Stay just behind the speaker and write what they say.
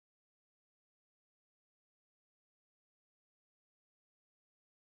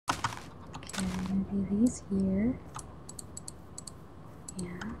do these here.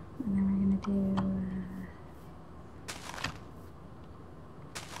 Yeah, and then we're gonna do.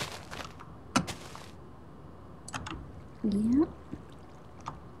 Yep.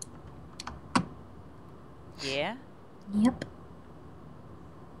 Yeah? Yep.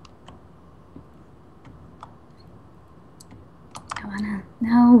 I wanna.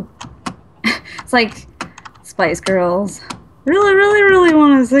 No. It's like Spice Girls. Really, really, really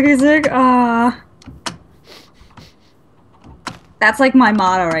want a sicky sick. That's like my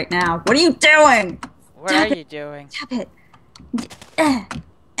motto right now. What are you doing? What are you doing? Tap it.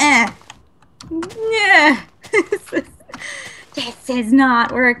 Yeah. This is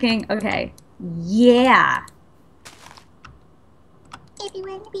not working. Okay. Yeah. If you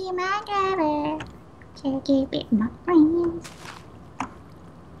want to be my driver, check it, my friends.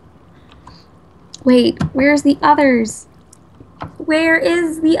 Wait, where's the others? Where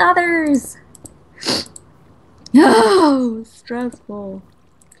is the others? Oh, stressful.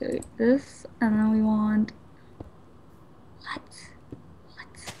 Okay, this, and then we want.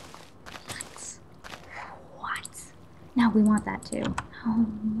 What? No, we want that too. Oh,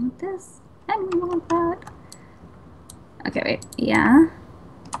 we want this, and we want that. Okay, wait. Yeah,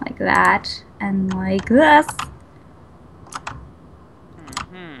 like that, and like this.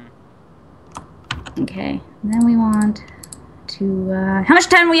 Okay, and then we want to. How much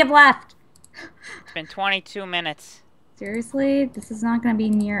time do we have left? It's been 22 minutes. Seriously, this is not going to be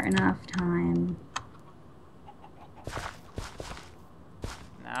near enough time.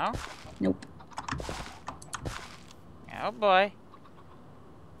 No? Nope. Oh boy.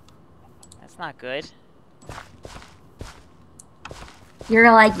 That's not good.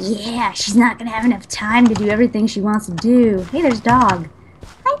 You're like, yeah, she's not going to have enough time to do everything she wants to do. Hey, there's Dog.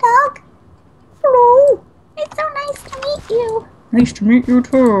 Hi, Dog. Hello. It's so nice to meet you. Nice to meet you,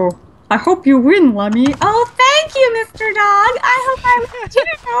 too. I hope you win, Lemmy. Oh, thank you, Mr. Dog. I hope I win, too.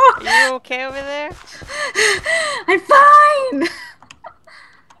 Are you okay over there? I'm fine.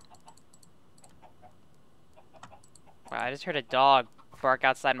 Wow, I just heard a dog bark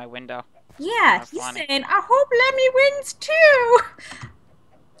outside my window. Yeah, That's he's funny. saying, I hope Lemmy wins, too.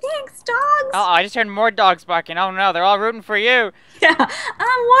 Thanks, dogs. Oh, I just heard more dogs barking. Oh no, they're all rooting for you. Yeah, I'm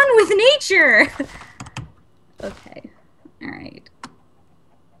one with nature. Okay, all right.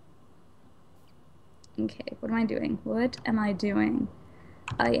 Okay, what am I doing? What am I doing?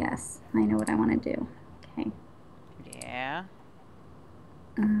 Oh, yes, I know what I want to do. Okay. Yeah.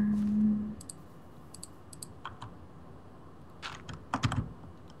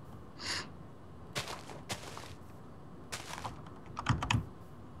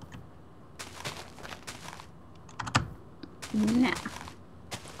 Now.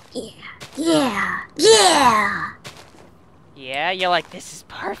 Yeah, yeah, yeah. Yeah, you're like, this is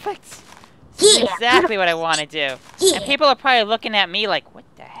perfect. This is Yeah, exactly what I want to do. Yeah. And people are probably looking at me like, what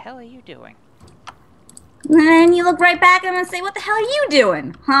the hell are you doing? And then you look right back at him and say, what the hell are you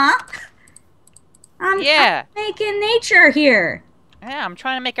doing, huh? I'm making nature here. Yeah, I'm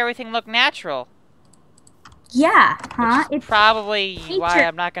trying to make everything look natural. Yeah, huh? Which is probably why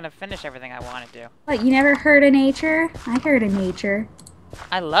I'm not going to finish everything I want to do. What, you never heard of nature? I heard of nature.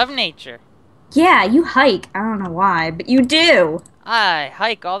 I love nature. Yeah, you hike. I don't know why, but you do. I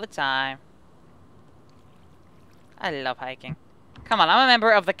hike all the time. I love hiking. Come on, I'm a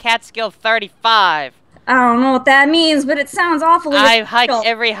member of the Catskill 35. I don't know what that means, but it sounds awfully I've hiked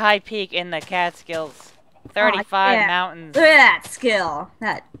every high peak in the Catskills. 35 mountains. Look at that skill.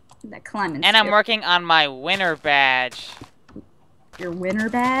 That climbing And skill. I'm working on my winter badge. Your winter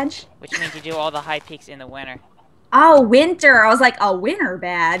badge? Which means you do all the high peaks in the winter. Oh, winter. I was like, a winter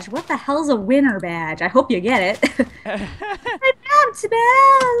badge? What the hell's a winter badge? I hope you get it.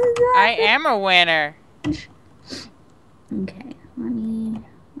 I am a winner. Okay, let me...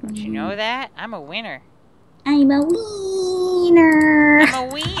 Don't you know that? I'm a winner. I'm a wiener. I'm a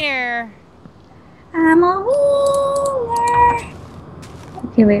wiener. I'm a wiener.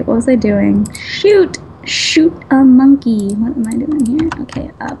 Okay, wait, what was I doing? Shoot! Shoot a monkey. What am I doing here?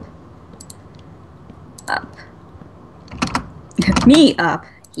 Okay, up. Up. Me up.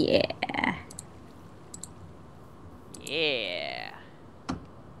 Yeah. Yeah.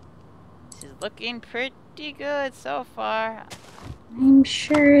 This is looking pretty good so far. I'm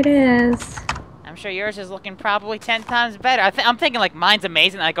sure it is. I'm sure yours is looking probably 10 times better. I'm thinking like mine's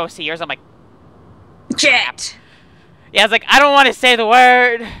amazing, and I go see yours, I'm like... Jet! Yeah, I was like, I don't want to say the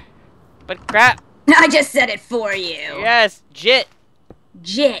word, but crap. I just said it for you. Yes, jit.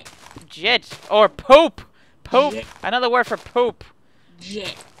 Jit. Jit. Or poop. Poop. Jit. Another word for poop.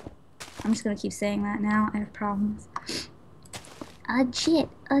 Jit. I'm just gonna keep saying that now. I have problems. A jit,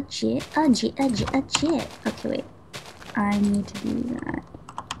 a jit, a jit, a jit, a jit. Okay, wait. I need to do that.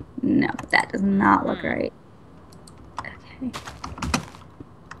 No, that does not look right. Okay.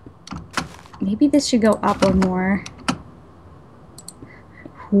 Maybe this should go up one more.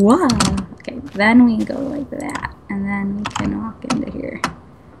 Whoa. Okay, then we go like that. And then we can walk into here.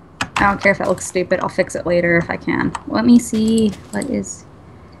 I don't care if that looks stupid. I'll fix it later if I can. Let me see what is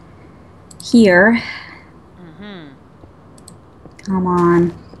here. Come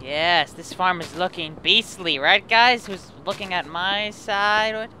on. Yes, this farm is looking beastly, right, guys? Who's looking at my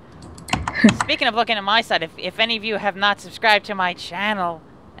side? Speaking of looking at my side, if any of you have not subscribed to my channel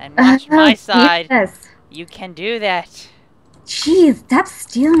and watched my side, yes. You can do that. Jeez, stop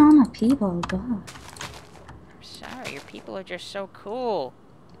stealing all my people. God. I'm sorry, your people are just so cool.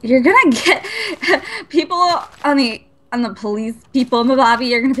 You're gonna get people on the police people in the lobby.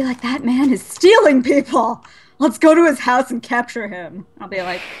 You're gonna be like, that man is stealing people. Let's go to his house and capture him. I'll be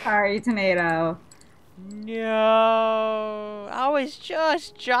like, sorry, tomato. No, I was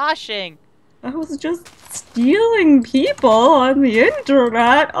just joshing. I was just stealing people on the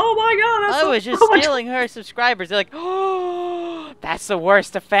internet. Oh my god, that's I was just stealing her subscribers. They're like, oh, that's the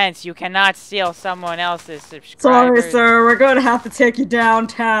worst offense. You cannot steal someone else's subscribers. Sorry, sir. We're going to have to take you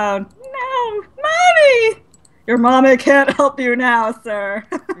downtown. No, Mommy! Your mommy can't help you now, sir.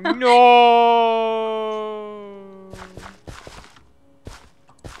 No!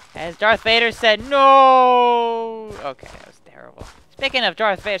 As Darth Vader said, no! Okay, that was terrible. Speaking of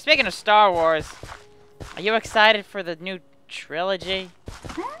Darth Vader, speaking of Star Wars, are you excited for the new trilogy?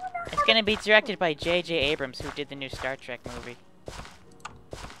 It's going to be directed by J.J. Abrams, who did the new Star Trek movie.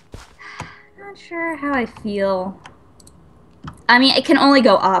 Not sure how I feel. I mean, it can only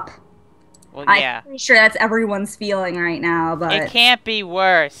go up. Well, yeah. I'm pretty sure that's everyone's feeling right now, but... It can't be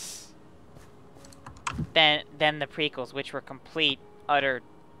worse than the prequels, which were complete, utter...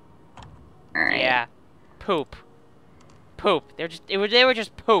 Alright. Yeah. Poop. Poop. They were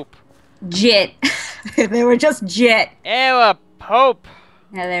just poop. Jit. They were just jit. They were poop.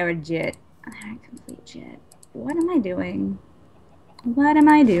 Yeah, they were jit. Alright, complete jit. What am I doing? What am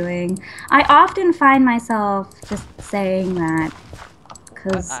I doing? I often find myself just saying that.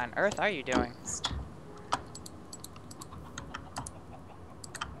 Cause what on earth are you doing?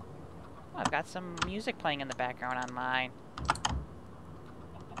 Oh, I've got some music playing in the background on mine.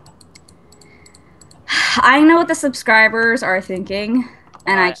 I know what the subscribers are thinking,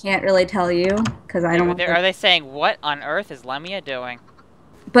 and I can't really tell you because I don't want Are they saying, what on earth is Lemia doing?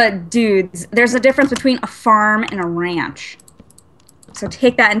 But dudes, there's a difference between a farm and a ranch. So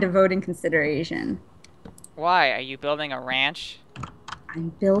take that into voting consideration. Why? Are you building a ranch?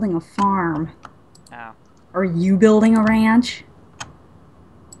 I'm building a farm. Oh. Are you building a ranch?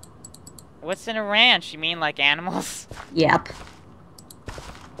 What's in a ranch? You mean like animals? Yep.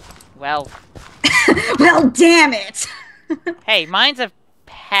 Well. Well, damn it! Hey, mine's a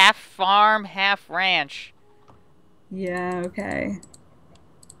half farm, half ranch. Yeah, okay.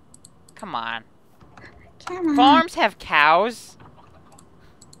 Come on. Come on. Farms have cows.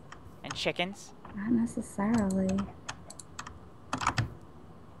 And chickens. Not necessarily.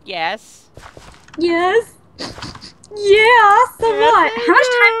 Yes. Yes. Yeah, so what? How much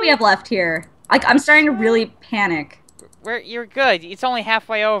time do we have left here? Like, I'm starting to really panic. You're good. It's only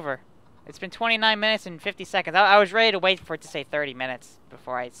halfway over. It's been 29 minutes and 50 seconds. I was ready to wait for it to say 30 minutes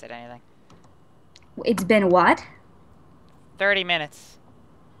before I said anything. It's been what? 30 minutes.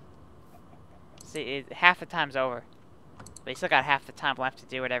 See, half the time's over. But you still got half the time left to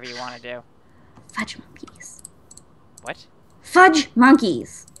do whatever you want to do. Fudge monkeys. What? Fudge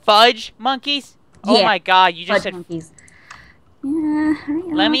monkeys. Fudge monkeys? Yeah. Oh my god, you just Fudge said... monkeys. Yeah, hurry up.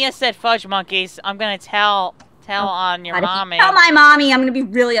 Lemia said fudge monkeys. I'm gonna tell on your God, mommy. If you tell my mommy, I'm gonna be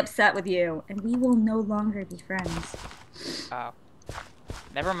really upset with you. And we will no longer be friends. Oh.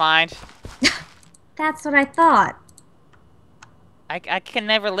 Never mind. That's what I thought. I can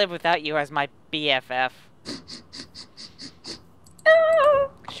never live without you as my BFF.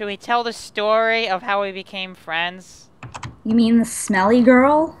 Should we tell the story of how we became friends? You mean the smelly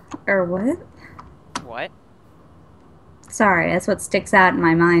girl? Or what? What? Sorry, that's what sticks out in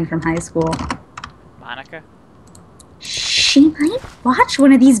my mind from high school. Monica? She might watch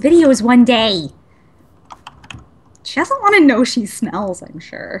one of these videos one day. She doesn't want to know she smells, I'm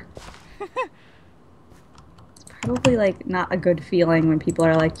sure. It's probably, like, not a good feeling when people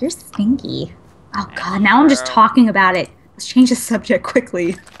are like, you're stinky. Oh, God, now I'm just talking about it. Let's change the subject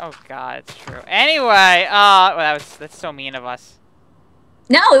quickly. Oh, God, it's true. Anyway, well, that's so mean of us.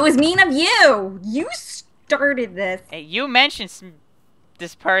 No, it was mean of you. You started this. Hey, you mentioned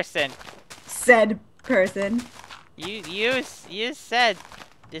this person. Said person. You said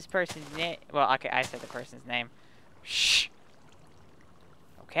this person's name. Well, okay, I said the person's name. Shh.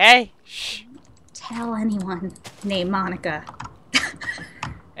 Okay? Shh. Tell anyone named Monica.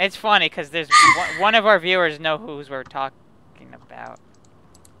 It's funny because there's one of our viewers know who's we're talking about.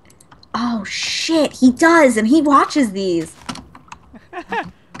 Oh shit, he does, and he watches these.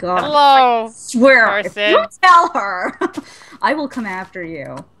 God. Hello, I swear, person. if you tell her, I will come after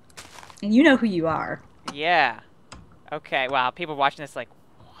you. And you know who you are. Yeah. Okay, wow, people watching this like,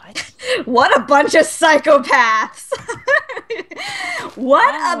 what? What a bunch of psychopaths!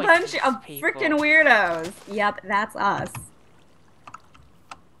 What a bunch of freaking weirdos. Yep, that's us.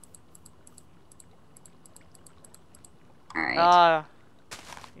 Alright.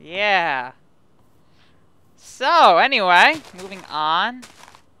 Yeah. So, anyway, moving on.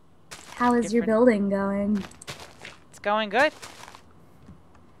 How is your building going? It's going good.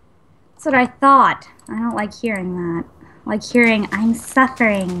 That's what I thought. I don't like hearing that. Like hearing, I'm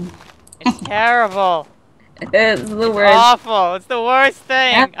suffering. It's terrible. It's the It's worst. awful. It's the worst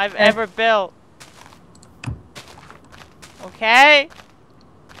thing I've ever built. Okay?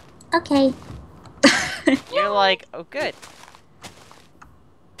 Okay. You're like, oh good.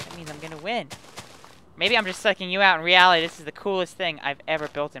 That means I'm gonna win. Maybe I'm just sucking you out. In reality, this is the coolest thing I've ever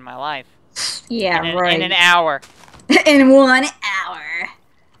built in my life. Yeah, right. In an hour. In 1 hour.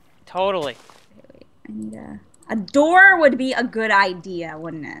 Totally. Wait, I need a door would be a good idea,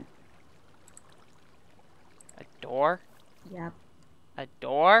 wouldn't it? A door? Yep. A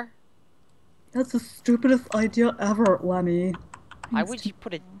door? That's the stupidest idea ever, Lemmy. Why would you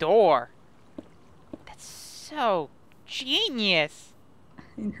put a door? That's so genius.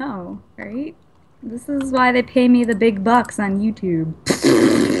 I know, right? This is why they pay me the big bucks on YouTube.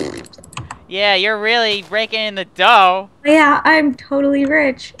 Yeah, you're really raking in the dough. Yeah, I'm totally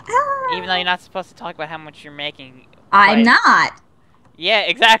rich. Ah. Even though you're not supposed to talk about how much you're making. I'm not. Yeah,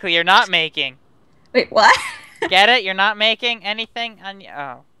 exactly. You're not making. Wait, what? Get it? You're not making anything on your...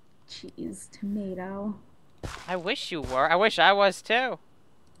 Oh. Jeez, tomato. I wish you were. I wish I was too.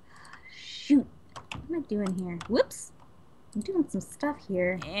 Shoot. What am I doing here? Whoops. I'm doing some stuff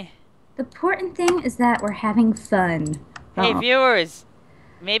here. Eh. The important thing is that we're having fun. Hey, viewers.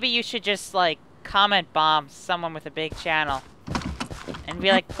 Maybe you should just, like, comment bomb someone with a big channel. And be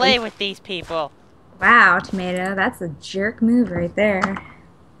like, play with these people. Wow, tomato. That's a jerk move right there.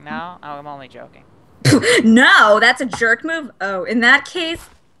 No? Oh, I'm only joking. No, that's a jerk move? Oh, in that case,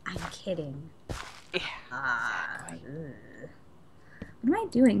 I'm kidding. Yeah, Exactly. What am I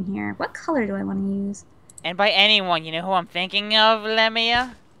doing here? What color do I want to use? And by anyone, you know who I'm thinking of,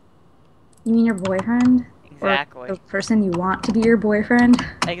 Lemia? You mean your boyfriend? Exactly. Or the person you want to be your boyfriend?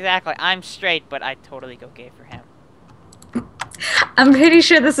 Exactly. I'm straight, but I'd totally go gay for him. I'm pretty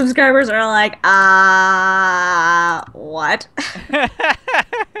sure the subscribers are like, what?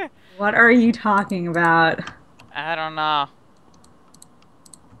 What are you talking about? I don't know.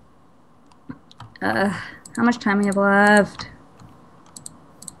 How much time we have left?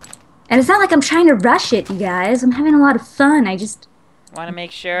 And it's not like I'm trying to rush it, you guys. I'm having a lot of fun. I just... Want to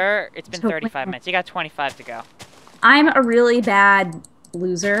make sure? It's been 35 minutes. You got 25 to go. I'm a really bad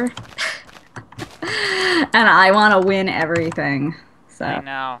loser. And I want to win everything. So. I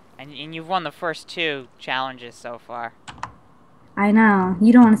know. And you've won the first 2 challenges so far. I know.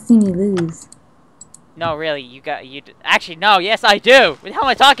 You don't want to see me lose. No, really. Actually, no. Yes, I do. What the hell am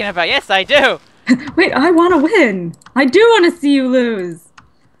I talking about? Yes, I do. Wait, I want to win. I do want to see you lose.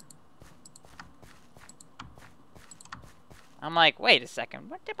 I'm like, wait a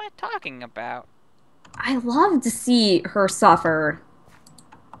second. What am I talking about? I love to see her suffer.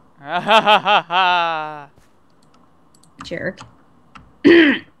 Jerk.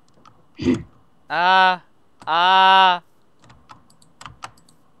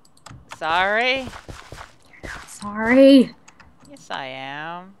 Sorry? You're not sorry. Yes, I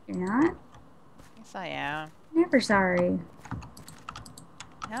am. You're not? Yes, I am. Never sorry.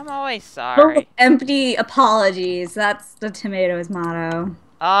 I'm always sorry. Empty apologies. That's the tomato's motto.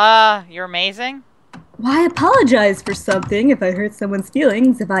 You're amazing? Why apologize for something if I hurt someone's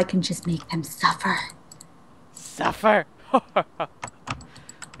feelings if I can just make them suffer? Suffer?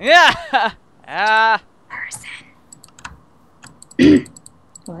 Yeah! Person.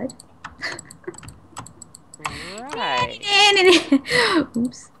 What? Right.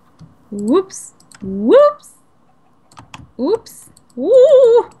 Oops. Whoops. Whoops. Oops.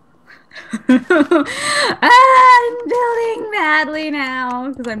 Ooh. I'm building badly now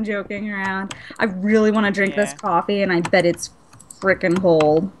because I'm joking around. I really want to drink this coffee, and I bet it's frickin'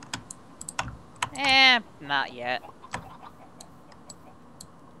 cold. Not yet.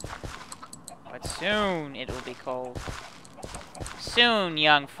 But Soon it will be cold. Soon,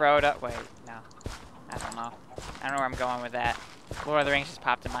 young Frodo. Wait, no. I don't know. I don't know where I'm going with that. Lord of the Rings just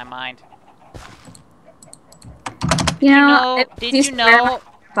popped in my mind. Did you know?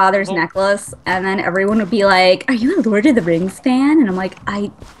 Father's necklace, and then everyone would be like, "Are you a Lord of the Rings fan?" And I'm like,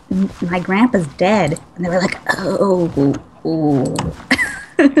 my grandpa's dead." And they were like, "Oh,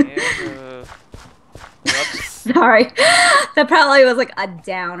 Whoops. Sorry, that probably was like a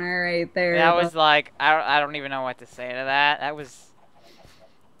downer right there. That was like, I don't even know what to say to that. That was.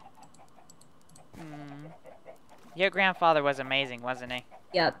 Your grandfather was amazing, wasn't he?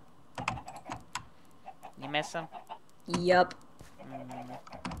 Yep. You miss him? Yep.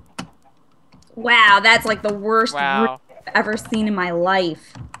 Wow, that's like the worst I've ever seen in my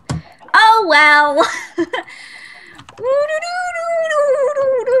life. Oh well.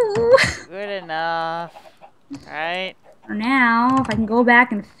 Good enough. Right? For now, if I can go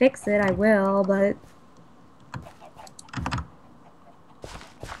back and fix it, I will, but...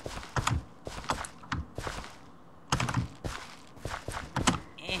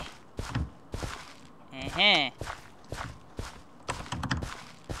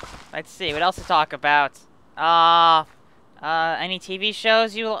 Let's see, what else to talk about? Any TV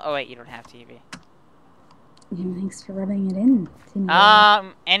shows you... Oh, wait, you don't have TV. Thanks for rubbing it in.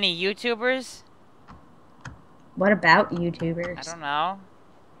 Any YouTubers? What about YouTubers? I don't know.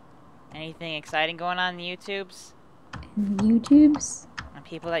 Anything exciting going on in the YouTubes? In the YouTubes? And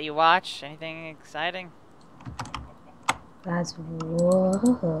people that you watch? Anything exciting? That's... Whoa.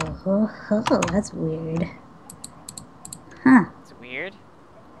 That's weird. Huh. It's weird?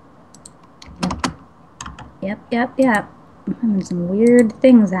 Yep. Having some weird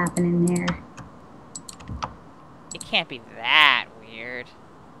things happening there. It can't be that weird.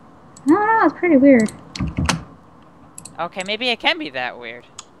 No, it's pretty weird. Okay, maybe it can be that weird.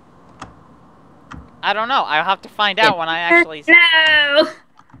 I don't know. I'll have to find out when I actually... No!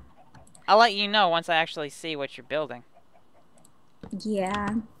 I'll let you know once I actually see what you're building.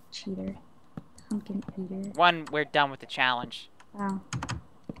 Yeah. Cheater. Pumpkin eater. When we're done with the challenge. Wow.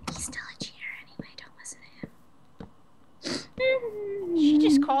 He's still a cheater anyway. Don't listen to him. She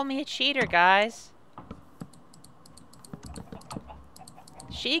just called me a cheater, guys.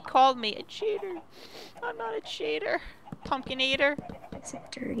 She called me a cheater. I'm not a cheater. Pumpkin eater. It's a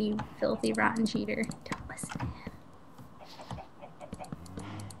dirty, filthy, rotten cheater. Don't listen to him.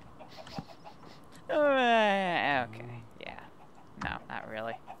 Okay. Yeah. No, not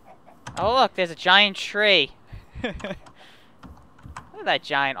really. Oh, look, there's a giant tree. Look at that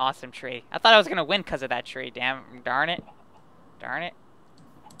giant, awesome tree. I thought I was going to win because of that tree. Darn it. Darn it.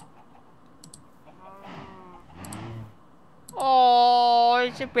 Oh,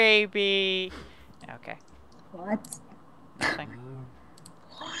 it's a baby. Okay. What? Nothing.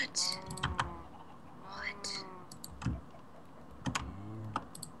 What?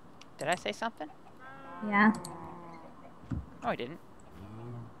 Did I say something? Yeah. Oh, I didn't.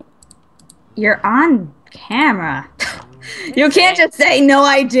 You're on camera. You can't just say, "No,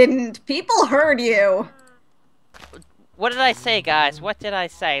 I didn't." People heard you. What did I say, guys? What did I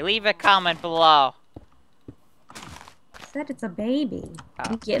say? Leave a comment below. I said it's a baby.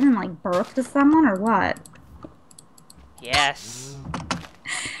 Are you giving, like, birth to someone or what? Yes.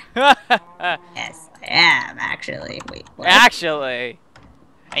 Yes, I am, actually. Wait, what? Actually.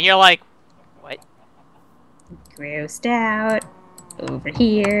 And you're like, what? Grossed out. Over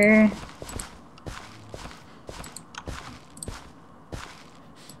here.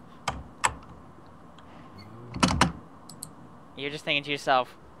 You're just thinking to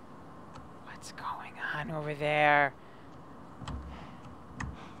yourself, what's going on over there?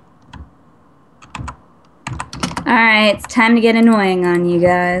 Alright, it's time to get annoying on you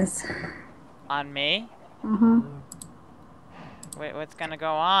guys. On me? Uh-huh. Wait, what's gonna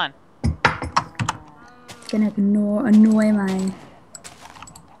go on? It's gonna annoy my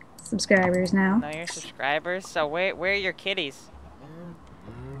subscribers now. Know your subscribers? So where are your kitties?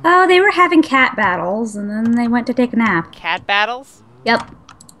 Oh, they were having cat battles, and then they went to take a nap. Cat battles? Yep.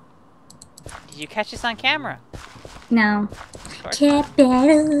 Did you catch this on camera? No. Cat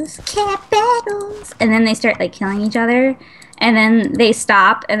battles, cat battles. And then they start, like, killing each other. And then they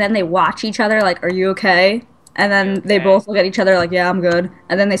stop, and then they watch each other, like, "Are you okay?" And then they both look at each other like, "Yeah, I'm good."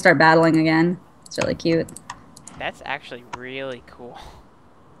 And then they start battling again. It's really cute. That's actually really cool.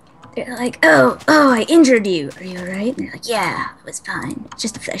 They're like, oh, I injured you. Are you alright? And they're like, "Yeah, it was fine.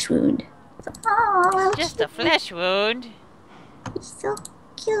 Just a flesh wound." So, oh, just a flesh wound. He's so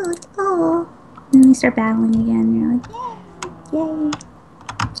cute. Oh. And then they start battling again. And you're like, yay.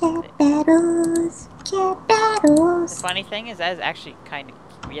 Cat battles. Cat battles. The funny thing is, that is actually kind of...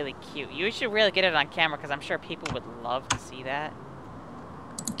 really cute. You should really get it on camera because I'm sure people would love to see that.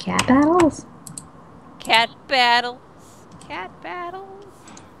 Cat battles? Cat battles. Cat battles.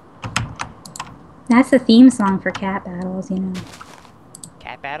 That's the theme song for cat battles, you know.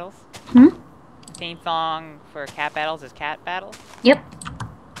 Cat battles? Hmm? Theme song for cat battles is cat battles? Yep.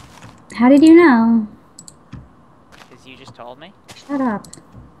 How did you know? Because you just told me. Shut up.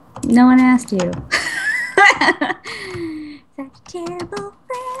 No one asked you. Such a terrible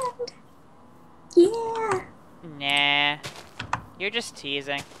friend. Yeah. Nah. You're just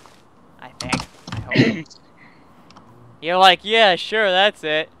teasing. I think. I hope. You're like, yeah, sure, that's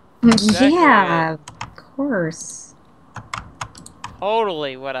it. Exactly Yeah, of course.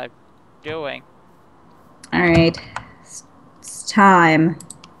 Totally what I'm doing. Alright. It's time.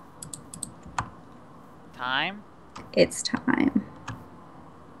 Time? It's time.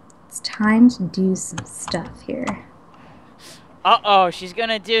 It's time to do some stuff here. Uh-oh, she's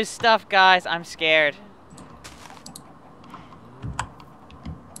gonna do stuff, guys. I'm scared.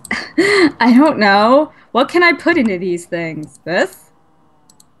 I don't know. What can I put into these things? This?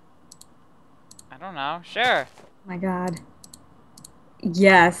 I don't know. Sure. Oh my god.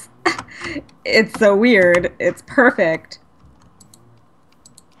 Yes. It's so weird. It's perfect.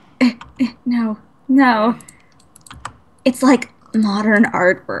 No. No. It's like modern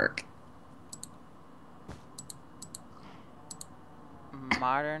artwork.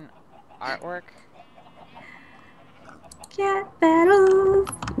 Modern artwork? Cat battles.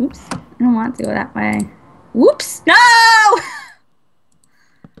 Oops. I don't want to go that way. Whoops. No!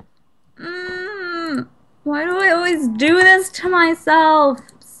 Why do I always do this to myself?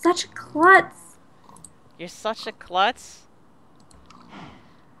 Such a klutz. You're such a klutz.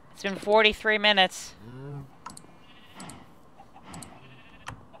 It's been 43 minutes.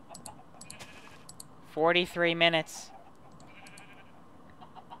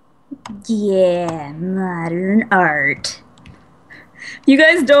 Yeah, modern art. You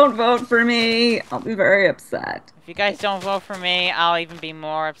guys don't vote for me. I'll be very upset. If you guys don't vote for me, I'll even be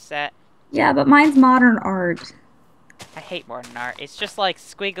more upset. Yeah, but mine's modern art. I hate modern art. It's just like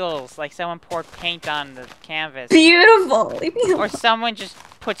squiggles, like someone poured paint on the canvas. Beautiful. Leave me alone. Or someone just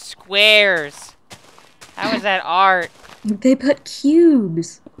put squares. How is that art? They put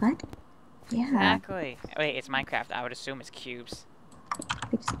cubes. What? Yeah. Exactly. Wait, it's Minecraft. I would assume it's cubes.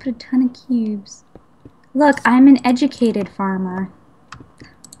 They just put a ton of cubes. Look, I'm an educated farmer.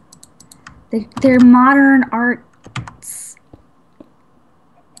 They're modern arts.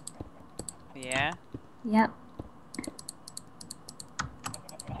 Yeah? Yep.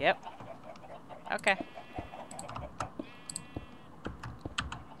 Yep. Okay.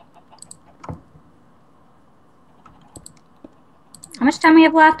 How much time we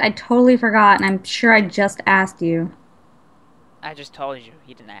have left? I totally forgot, and I'm sure I just asked you. I just told you.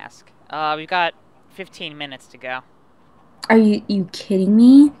 You didn't ask. We've got 15 minutes to go. Are you kidding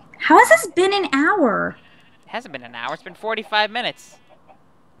me? How has this been an hour? It hasn't been an hour. It's been 45 minutes.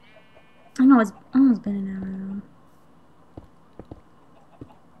 Oh no, it's almost been an hour though.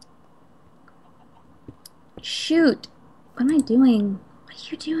 Shoot. What am I doing? What are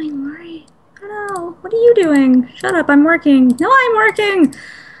you doing, Lori? I don't know. What are you doing? Shut up, I'm working. No, I'm working!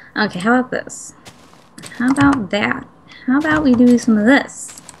 Okay, how about this? How about that? How about we do some of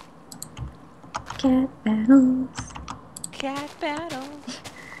this? Cat battles. Cat battles.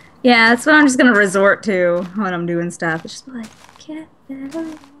 Yeah, that's what I'm just gonna resort to when I'm doing stuff. It's just like, cat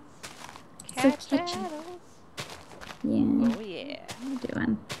battles. Cat So catchy. battles. Yeah. Oh yeah. What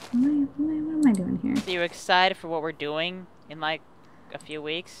am I doing? What am I doing here? So you excited for what we're doing in like a few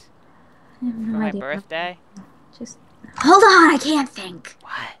weeks? I have no For my idea. birthday? Just hold on, I can't think.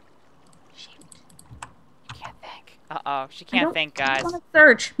 What? Shoot. You can't think. Uh-oh, she I can't don't- think, I guys. don't want to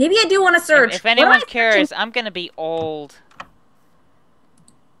search. Maybe I do want to search. If What am I anyone's searching? curious, I'm gonna be old.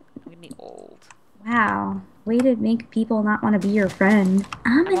 I'm gonna be old. Wow. Way to make people not want to be your friend.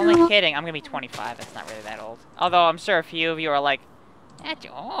 I'm only kidding. I'm gonna be 25. That's not really that old. Although I'm sure a few of you are like, that's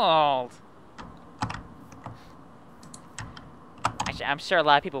old. Actually, I'm sure a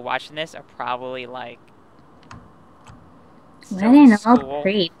lot of people watching this are probably like, What still an in old school.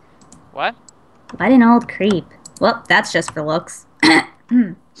 creep. What? What an old creep. Well, that's just for looks.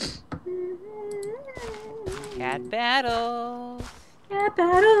 Cat battles. Cat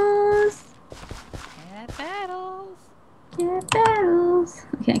battles. Cat battles. Cat battles.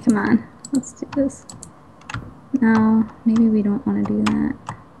 Okay, come on. Let's do this. No, maybe we don't want to do that.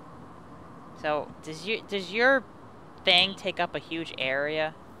 So, does your thing take up a huge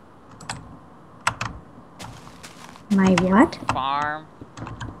area? My what? Farm?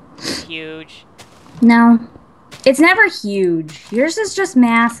 Huge. No. It's never huge. Yours is just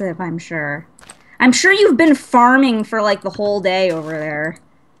massive, I'm sure. I'm sure you've been farming for like the whole day over there.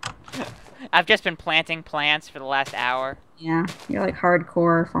 I've just been planting plants for the last hour. Yeah, you're like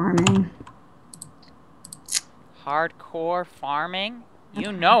hardcore farming. Hardcore farming?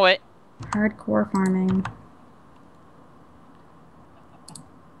 You know it. Hardcore farming.